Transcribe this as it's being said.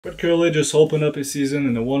But Kerley just opened up his season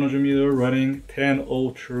in the 100 meter running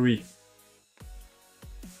 10:03.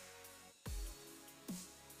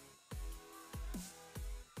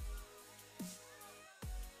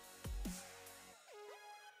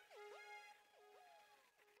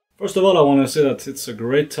 First of all, I want to say that it's a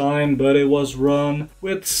great time, but it was run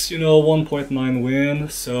with, 1.9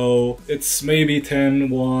 wind, so it's maybe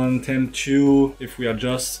 10:1, 10:2 if we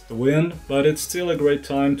adjust the wind, but it's still a great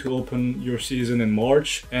time to open your season in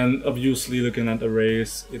March. And obviously, looking at the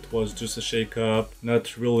race, it was just a shake-up,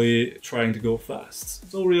 not really trying to go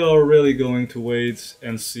fast. So we are really going to wait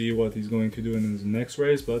and see what he's going to do in his next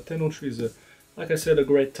race, but 10:03 is, like I said, a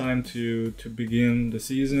great time to begin the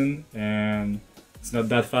season. And it's not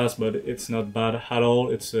that fast, but it's not bad at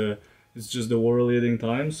all. It's just the world leading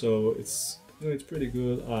time, so it's pretty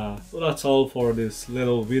good. So that's all for this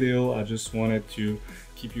little video. I just wanted to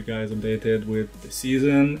keep you guys updated with the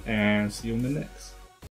season, and see you in the next.